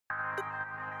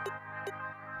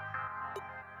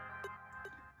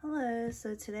Hello,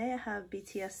 so today I have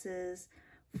BTS's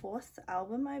fourth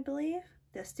album, I believe,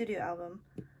 their studio album,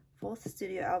 fourth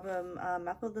studio album,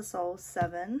 Map of the Soul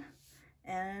 7,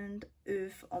 and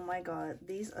oof, oh my god,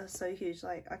 these are so huge,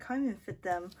 like I can't even fit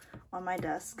them on my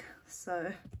desk.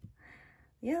 So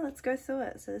yeah, let's go through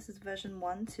it. So this is version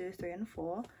 1, 2, 3, and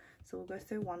 4, so we'll go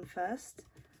through 1 first.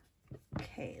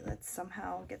 Okay, let's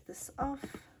somehow get this off.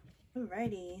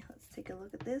 Alrighty, let's take a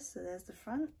look at this. So there's the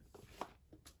front,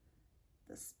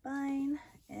 the spine,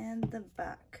 and the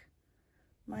back.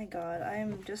 My god, I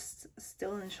am just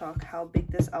still in shock how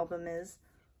big this album is.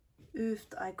 Oof,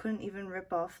 I couldn't even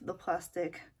rip off the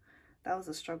plastic. That was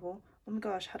a struggle. Oh my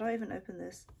gosh, how do I even open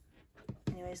this?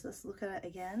 Anyways, let's look at it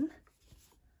again.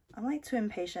 I'm like too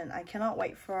impatient. I cannot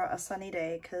wait for a sunny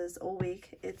day because all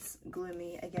week it's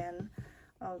gloomy again.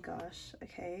 Oh gosh,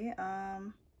 okay.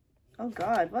 Oh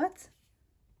god, what?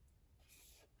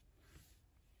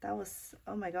 That was,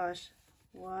 oh my gosh.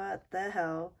 What the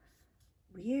hell?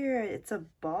 Weird, it's a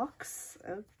box?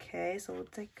 Okay, so we'll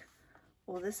take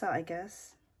all this out, I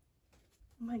guess.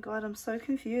 Oh my god, I'm so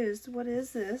confused. What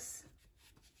is this?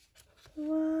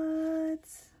 What?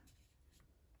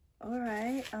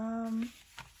 Alright,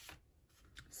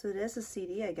 so there's a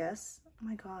CD, I guess. Oh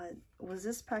my god, was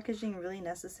this packaging really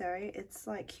necessary? It's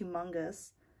like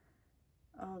humongous.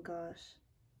 Oh gosh.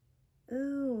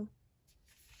 Ooh.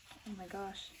 Oh my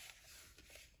gosh.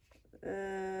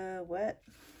 What?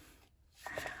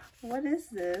 What is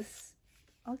this?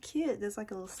 Oh, cute. There's like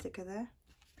a little sticker there.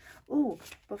 Ooh,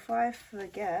 before I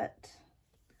forget,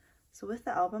 so with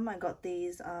the album, I got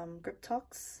these grip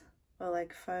tocks, or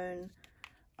like phone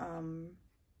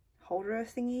holder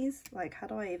thingies. Like, how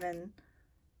do I even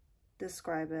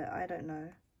describe it? I don't know.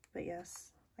 But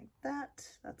yes, like that.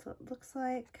 That's what it looks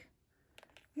like.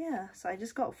 Yeah, so I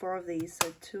just got 4 of these,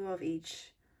 so 2 of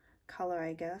each color,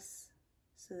 I guess.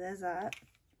 So there's that.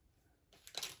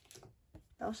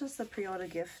 That was just a pre-order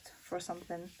gift for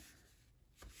something.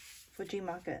 For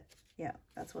Gmarket. Yeah,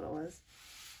 that's what it was.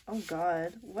 Oh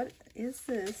god, what is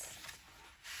this?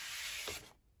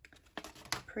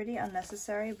 Pretty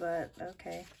unnecessary, but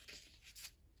okay.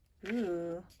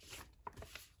 Ooh.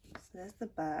 So there's the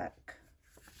back.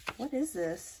 What is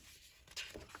this?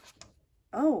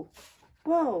 Oh,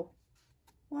 whoa.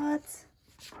 What?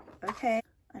 Okay.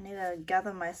 I need to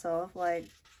gather myself, like,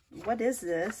 what is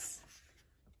this?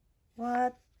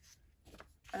 What?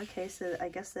 Okay, so I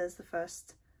guess there's the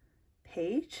first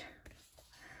page.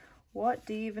 What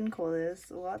do you even call this?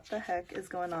 What the heck is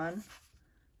going on?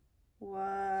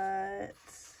 What?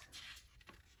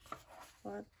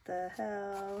 What the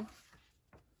hell?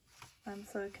 I'm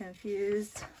so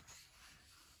confused.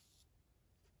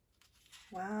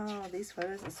 Wow, these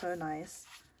photos are so nice.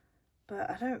 But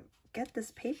I don't get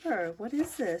this paper. What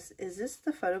is this? Is this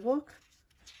the photo book?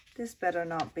 This better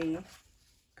not be,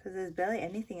 because there's barely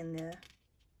anything in there.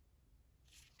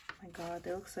 Oh my god,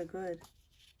 they look so good.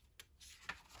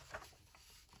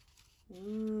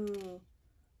 Ooh,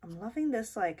 I'm loving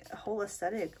this like whole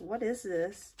aesthetic. What is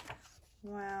this?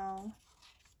 Wow.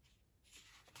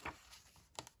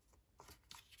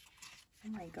 Oh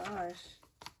my gosh.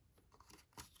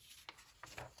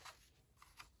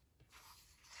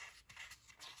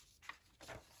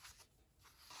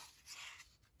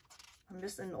 I'm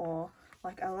just in awe.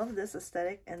 Like, I love this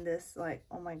aesthetic and this, like,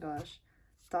 oh my gosh,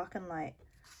 dark and light.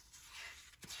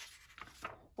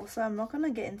 Also, I'm not gonna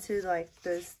get into like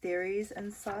those theories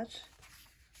and such,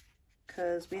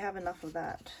 because we have enough of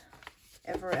that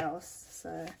everywhere else.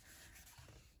 So,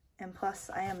 and plus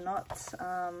I am not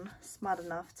smart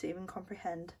enough to even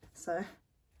comprehend. So,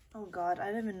 oh god,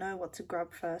 I don't even know what to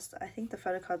grab first. I think the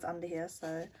photo card's under here,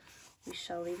 so we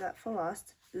shall leave that for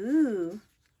last. Ooh.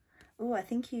 Ooh, I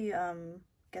think you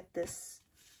get this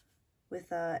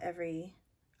with every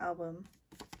album.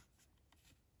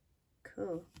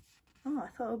 Cool. Oh, I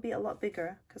thought it would be a lot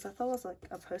bigger, because I thought it was like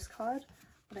a postcard,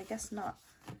 but I guess not.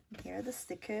 And here are the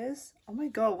stickers. Oh my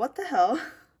god, what the hell?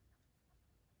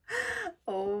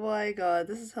 Oh my god,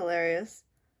 this is hilarious.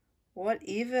 What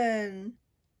even?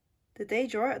 Did they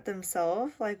draw it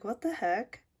themselves? Like, what the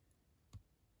heck?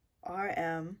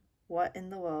 RM. What in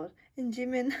the world? And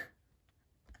Jimin.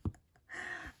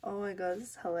 Oh my god, this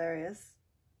is hilarious.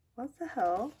 What the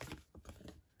hell?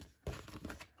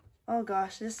 Oh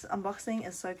gosh, this unboxing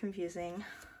is so confusing.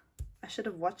 I should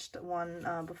have watched one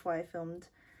before I filmed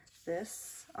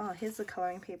this. Oh, here's the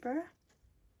coloring paper.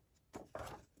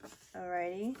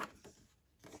 Alrighty.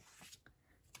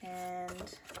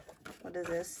 And what is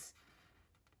this?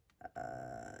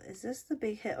 Is this the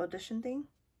Big Hit audition thing?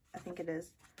 I think it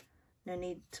is. No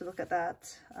need to look at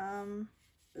that.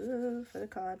 Ooh, photo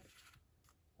card.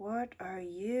 What are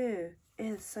you?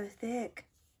 It's so thick.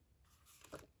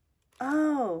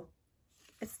 Oh,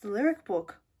 it's the lyric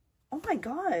book. Oh my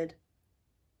god.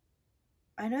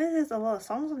 I know there's a lot of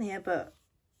songs on here, but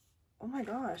oh my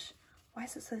gosh. Why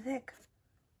is it so thick?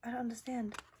 I don't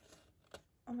understand.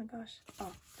 Oh my gosh.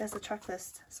 Oh, there's the track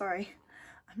list. Sorry.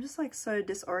 I'm just like so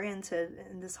disoriented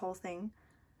in this whole thing.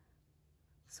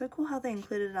 So cool how they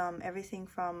included everything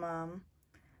from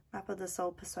Map of the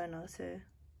Soul Persona too.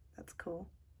 That's cool.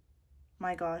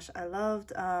 My gosh, I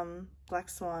loved Black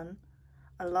Swan.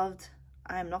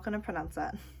 I am not gonna pronounce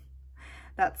that.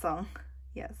 That song.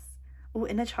 Yes. Oh,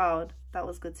 Inner Child. That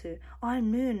was good too. Oh,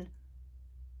 and Moon.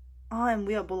 Oh, and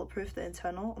We Are Bulletproof, the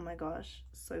Internal. Oh my gosh,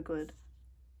 so good.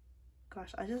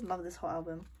 Gosh, I just love this whole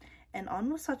album. And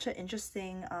On was such an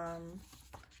interesting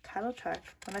title track.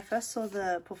 When I first saw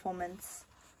the performance,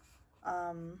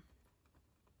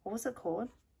 what was it called?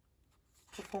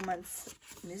 Performance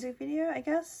music video, I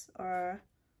guess? Or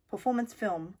performance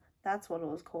film. That's what it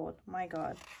was called. My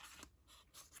god.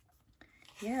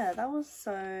 Yeah, that was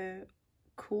so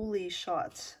coolly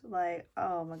shot. Like,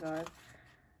 oh my god.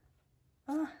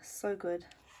 Oh, so good.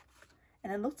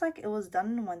 And it looked like it was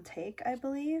done in one take, I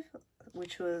believe,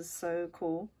 which was so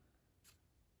cool.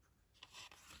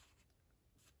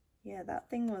 Yeah, that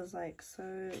thing was like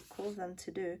so cool of them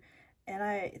to do. And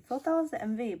I thought that was the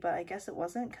MV, but I guess it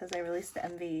wasn't because they released the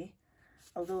MV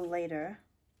a little later,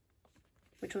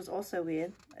 which was also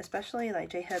weird, especially like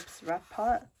J-Hope's rap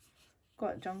part.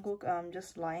 Got Jungkook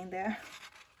just lying there.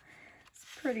 It's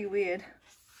pretty weird.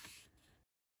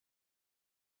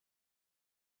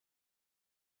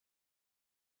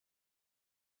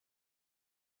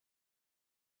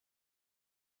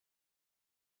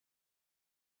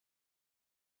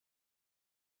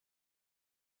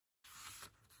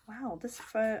 Wow, this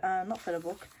not photo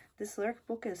book. This lyric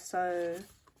book is so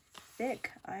thick.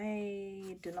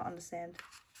 I do not understand.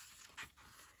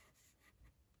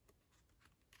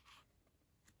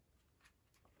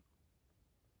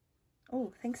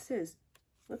 Oh, thanks Suze.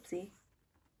 Whoopsie.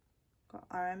 Got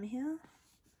RM here.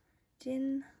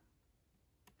 Jin.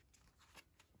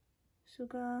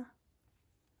 Suga.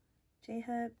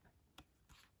 J-Hope.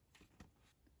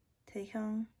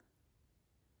 Taehyung.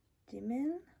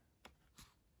 Jimin.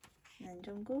 And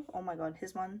Jungkook. Oh my god,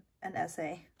 his one. An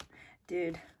essay.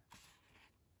 Dude.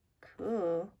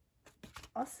 Cool.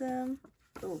 Awesome.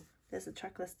 Oh, there's a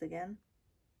track list again.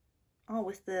 Oh,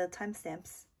 with the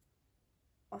timestamps.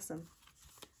 Awesome.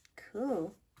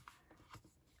 Cool.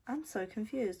 I'm so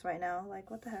confused right now. Like,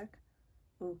 what the heck?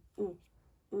 Ooh, ooh,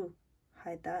 ooh.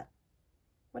 Hide that.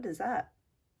 What is that?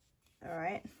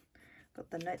 Alright.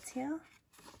 Got the notes here.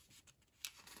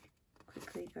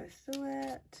 Quickly go through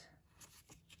it.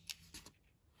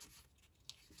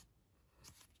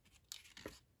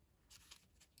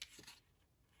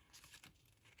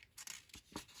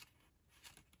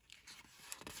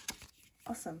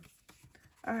 Awesome.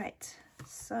 Alright,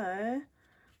 so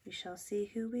we shall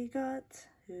see who we got.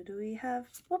 Who do we have?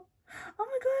 Whoop. Oh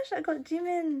my gosh, I got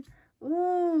Jimin.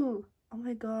 Ooh. Oh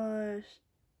my gosh.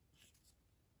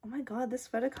 Oh my god, this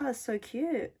photo card is so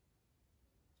cute.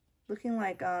 Looking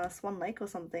like Swan Lake or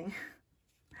something.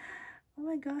 Oh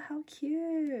my god, how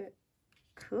cute.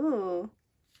 Cool.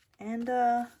 And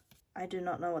I do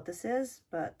not know what this is,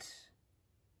 but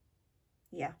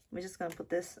yeah, we're just gonna put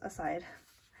this aside.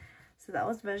 So that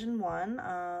was version 1.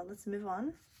 Let's move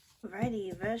on.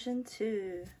 Alrighty, version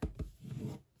 2.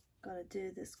 Gotta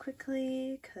do this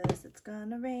quickly because it's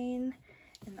gonna rain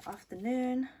in the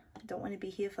afternoon. I don't want to be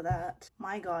here for that.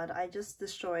 My god, I just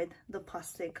destroyed the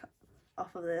plastic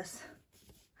off of this.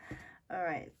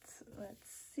 Alright, let's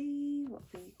see what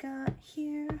we got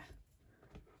here.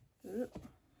 Ooh.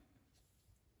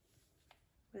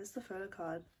 Where's the photo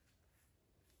card?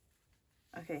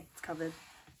 Okay, it's covered.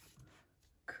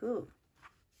 Cool.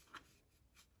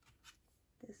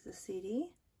 There's the CD.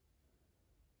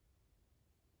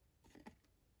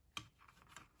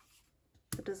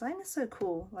 The design is so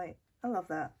cool. Like, I love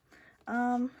that.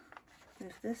 Move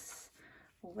this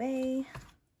away.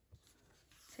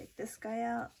 Take this guy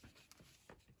out.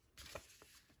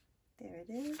 There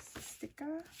it is.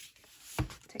 Sticker.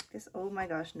 Take this. Oh my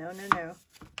gosh. No, no, no.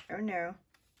 Oh no.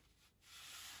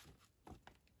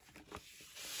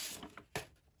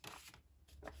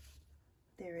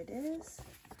 There it is.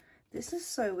 This is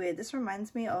so weird. This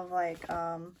reminds me of like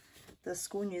the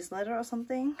school newsletter or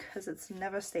something because it's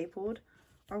never stapled.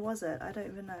 Or was it? I don't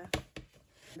even know.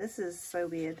 This is so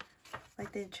weird.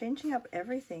 Like they're changing up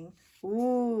everything.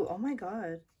 Ooh, oh my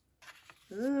god.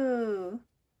 Ooh.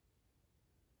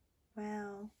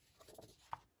 Wow.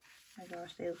 Oh my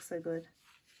gosh, they look so good.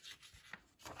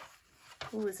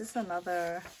 Ooh, is this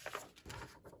another?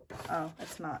 Oh,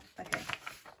 it's not. Okay.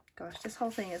 Gosh, this whole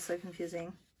thing is so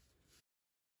confusing.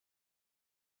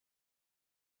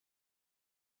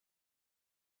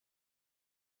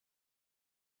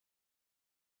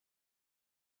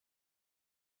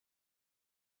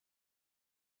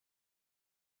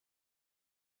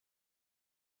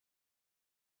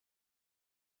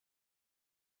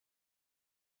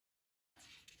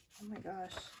 Oh my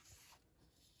gosh.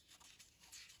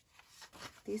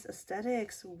 These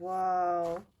aesthetics,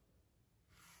 wow.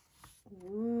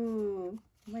 Ooh,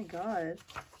 oh my god.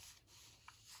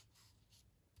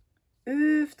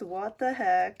 Oofed, what the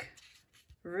heck?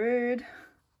 Rude.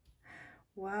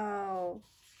 Wow.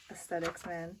 Aesthetics,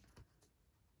 man.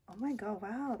 Oh my god,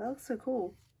 wow, that looks so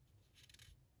cool.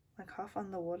 Like half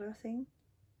underwater thing.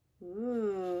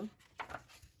 Ooh.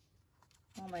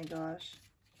 Oh my gosh.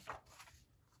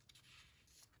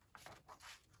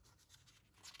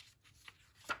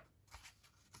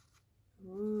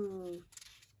 Ooh.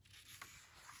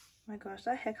 My gosh,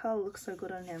 that hair color looks so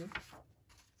good on him.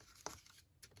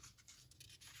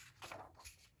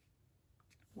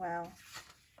 Wow.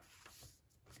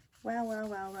 Wow, wow,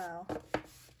 wow, wow.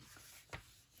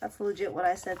 That's legit what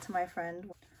I said to my friend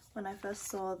when I first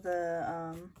saw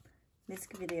the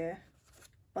music video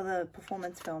or the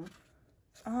performance film.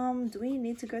 Do we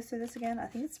need to go through this again? I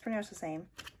think it's pretty much the same.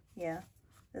 Yeah,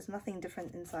 there's nothing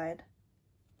different inside.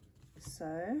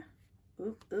 So,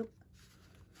 oop.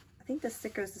 I think the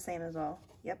sticker is the same as well.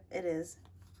 Yep, it is.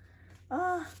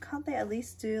 Can't they at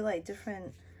least do like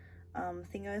different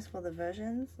thingos for the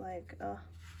versions? Like, oh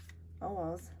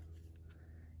well.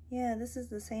 Yeah, this is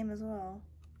the same as well.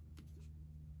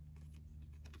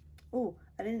 Oh,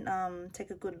 I didn't take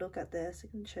a good look at their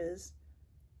signatures.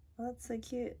 Oh, that's so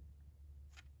cute.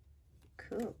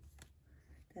 Cool.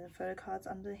 Then photo cards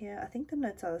under here. I think the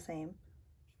notes are the same.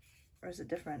 Or is it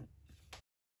different?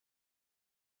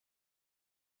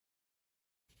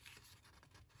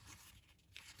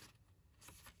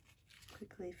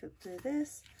 Quickly flip through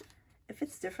this. If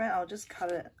it's different, I'll just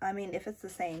cut it. I mean, if it's the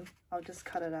same, I'll just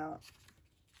cut it out.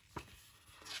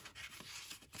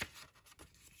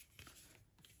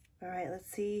 Alright,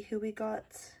 let's see who we got.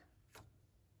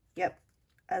 Yep,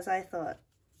 as I thought.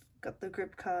 Got the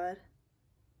grip card.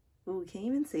 Ooh, can you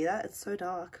even see that? It's so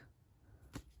dark.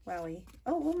 Wowie.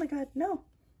 Oh my god, no!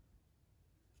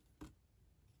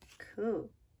 Cool.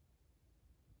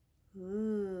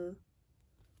 Ooh.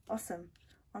 Awesome.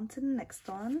 On to the next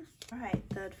one. Alright,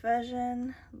 third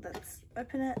version. Let's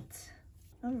open it.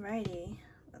 Alrighty.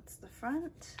 That's the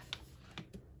front,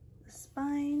 the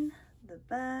spine, the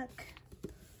back.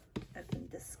 Open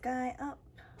this guy up.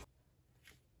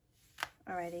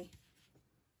 Alrighty.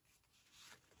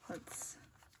 Let's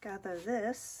gather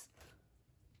this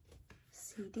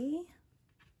CD.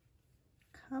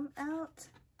 Come out.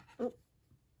 Oh,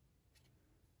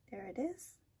 there it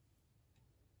is.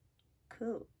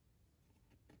 Cool.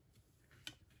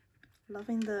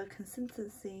 Loving the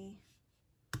consistency.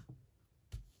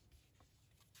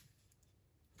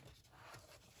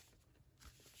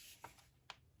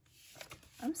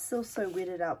 I'm still so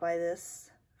weirded out by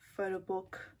this photo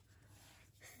book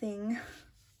thing.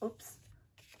 Oops.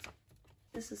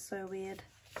 This is so weird.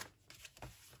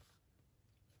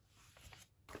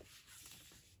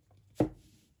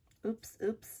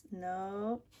 Oops.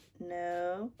 No.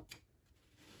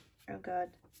 Oh god.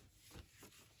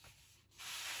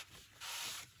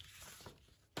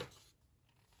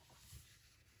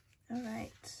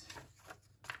 Alright.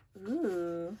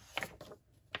 Ooh.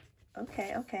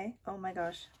 Okay. Oh my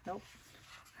gosh. Nope.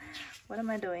 What am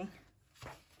I doing?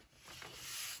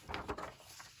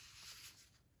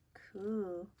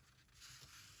 Cool.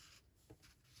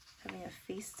 Having a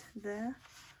feast there.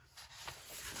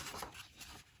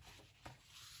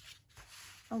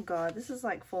 Oh god, this is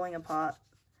like falling apart.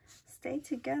 Stay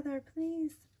together,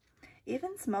 please.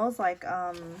 Even smells like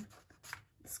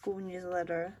school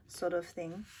newsletter sort of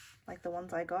thing, like the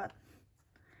ones I got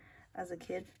as a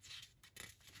kid.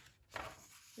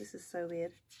 This is so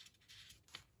weird.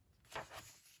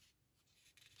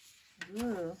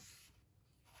 Ooh.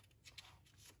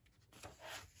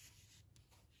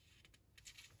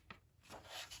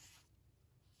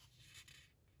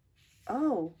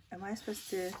 Oh, am I supposed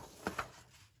to?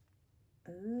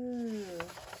 Ooh.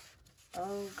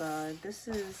 Oh god, this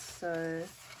is so...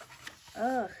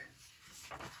 Ugh.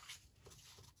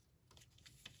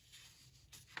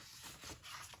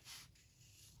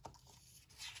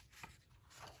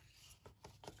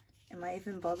 Am I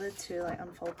even bothered to like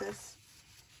unfold this?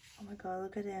 Oh my god,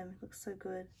 look at him. He looks so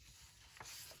good.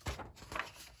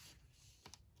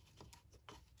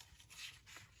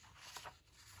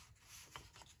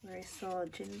 very saw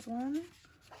Jin's one.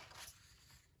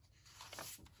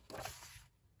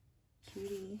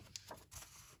 Cutie.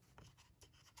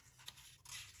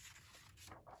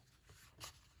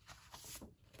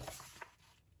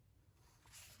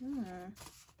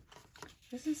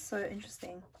 This is so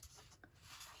interesting.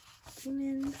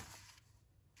 Jimin.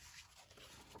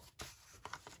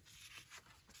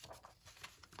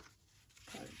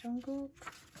 Got Jungkook.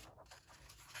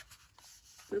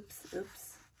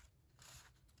 Oops.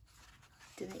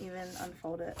 Didn't even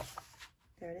unfold it.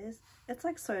 There it is. It's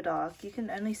like so dark. You can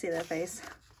only see their face.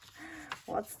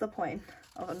 What's the point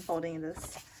of unfolding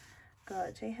this?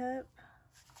 Got J-Hope.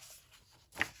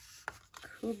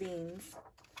 Cool beans.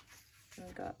 And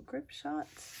we got Grip Shot.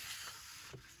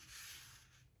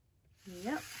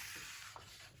 Yep.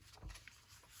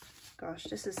 Gosh,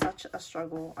 this is such a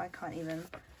struggle. I can't even.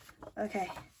 Okay,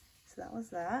 so that was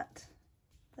that.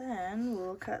 Then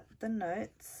we'll cut the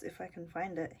notes if I can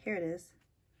find it. Here it is.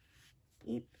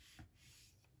 Eep.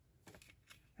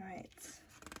 Alright.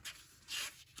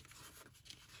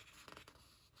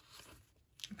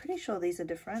 I'm pretty sure these are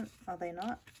different. Are they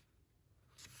not?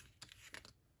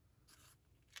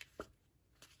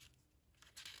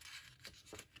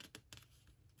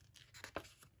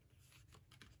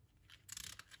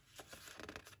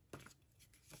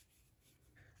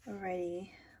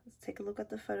 Alrighty, let's take a look at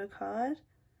the photo card.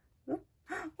 Oh,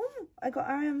 I got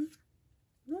RM.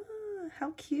 Ooh,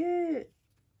 how cute.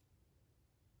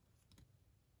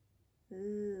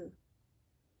 Ooh.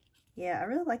 Yeah, I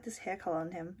really like this hair color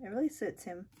on him. It really suits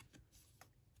him.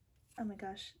 Oh my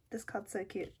gosh, this card's so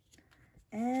cute.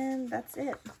 And that's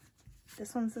it.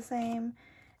 This one's the same.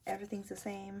 Everything's the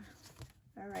same.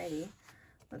 Alrighty,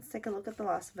 let's take a look at the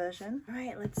last version.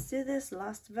 Alright, let's do this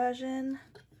last version.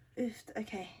 Oof,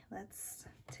 okay, let's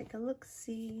take a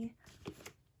look-see.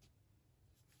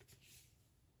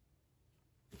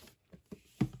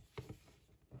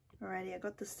 Alrighty, I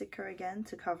got the sticker again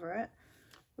to cover it.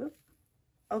 Whoop.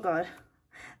 Oh god,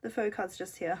 the photo card's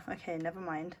just here. Okay, never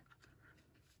mind.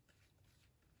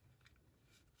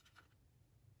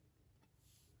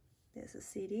 There's a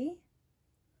CD.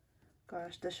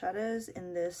 Gosh, the shadows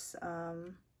in this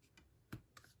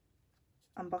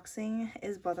unboxing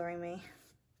is bothering me.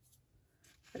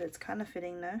 But it's kind of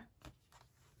fitting though.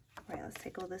 Right, let's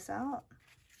take all this out.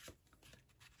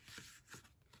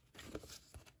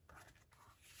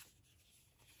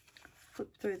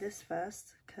 Flip through this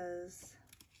first, because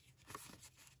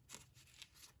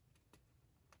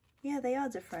yeah, they are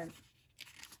different.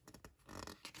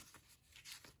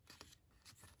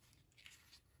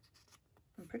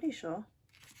 I'm pretty sure.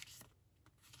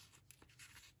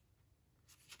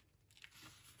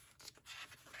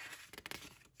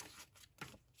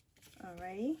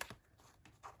 Alrighty,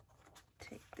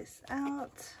 take this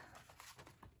out.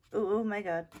 Oh my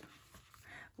god,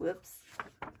 whoops.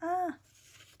 Ah,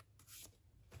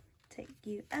 take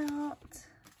you out.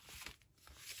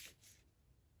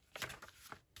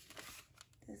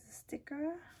 There's a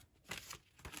sticker.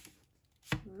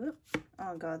 Whoop.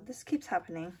 Oh god, this keeps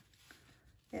happening.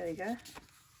 There we go.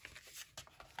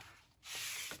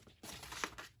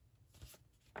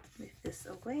 Move this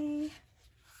away.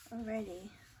 Alrighty.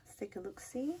 Take a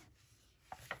look-see.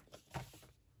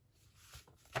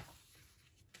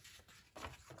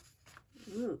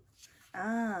 Ooh.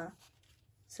 Ah.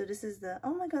 So this is the,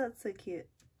 oh my god, that's so cute.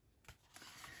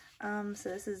 So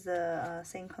this is the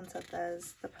same concept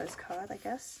as the postcard, I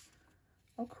guess.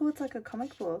 Oh cool, it's like a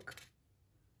comic book.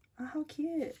 Oh, how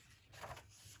cute.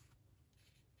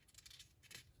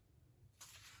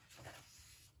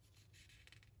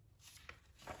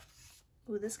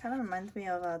 Ooh, this kind of reminds me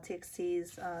of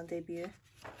TXT's debut.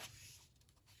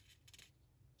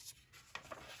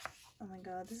 Oh my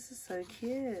god, this is so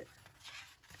cute.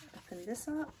 Open this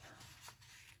up.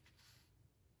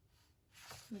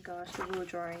 Oh my gosh, the little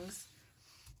drawings.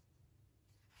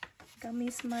 Gummy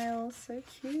smile, so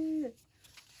cute.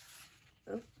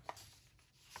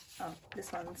 Oh,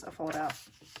 this one's a fold out.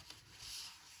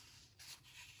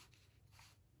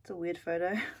 It's a weird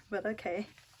photo, but okay.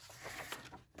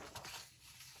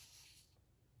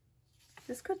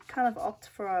 This could kind of opt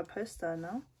for a poster,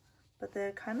 no? But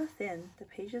they're kind of thin. The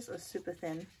pages are super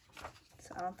thin,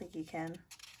 so I don't think you can.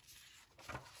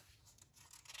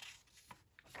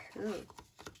 Cool.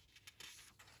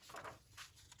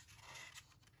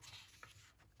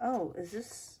 Oh, is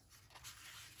this?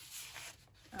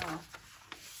 Oh.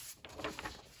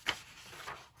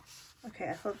 Okay,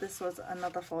 I thought this was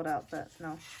another fold out, but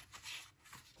no.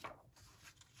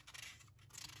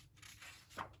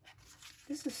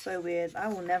 This is so weird. I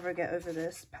will never get over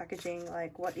this packaging.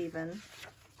 Like, what even?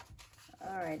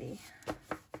 Alrighty.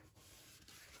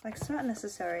 Like, so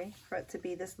unnecessary for it to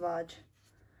be this large.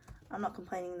 I'm not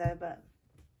complaining though, but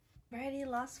ready,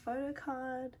 last photo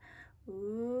card.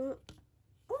 Ooh.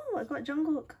 Oh, I got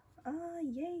Jungkook. Ah,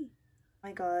 yay. Oh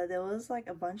my god, there was like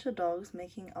a bunch of dogs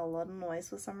making a lot of noise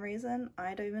for some reason.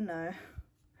 I don't even know.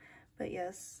 But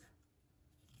yes.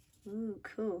 Ooh,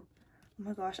 cool. Oh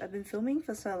my gosh, I've been filming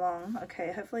for so long.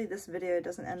 Okay, hopefully this video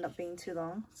doesn't end up being too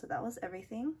long. So that was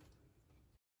everything.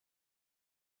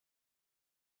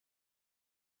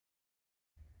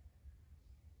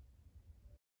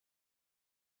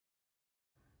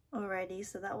 Alrighty,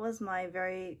 so that was my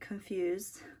very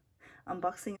confused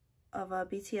unboxing of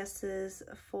BTS's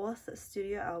 4th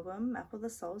studio album, Map of the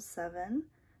Soul 7.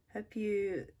 Hope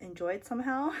you enjoyed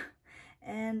somehow,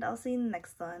 and I'll see you in the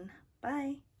next one.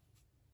 Bye!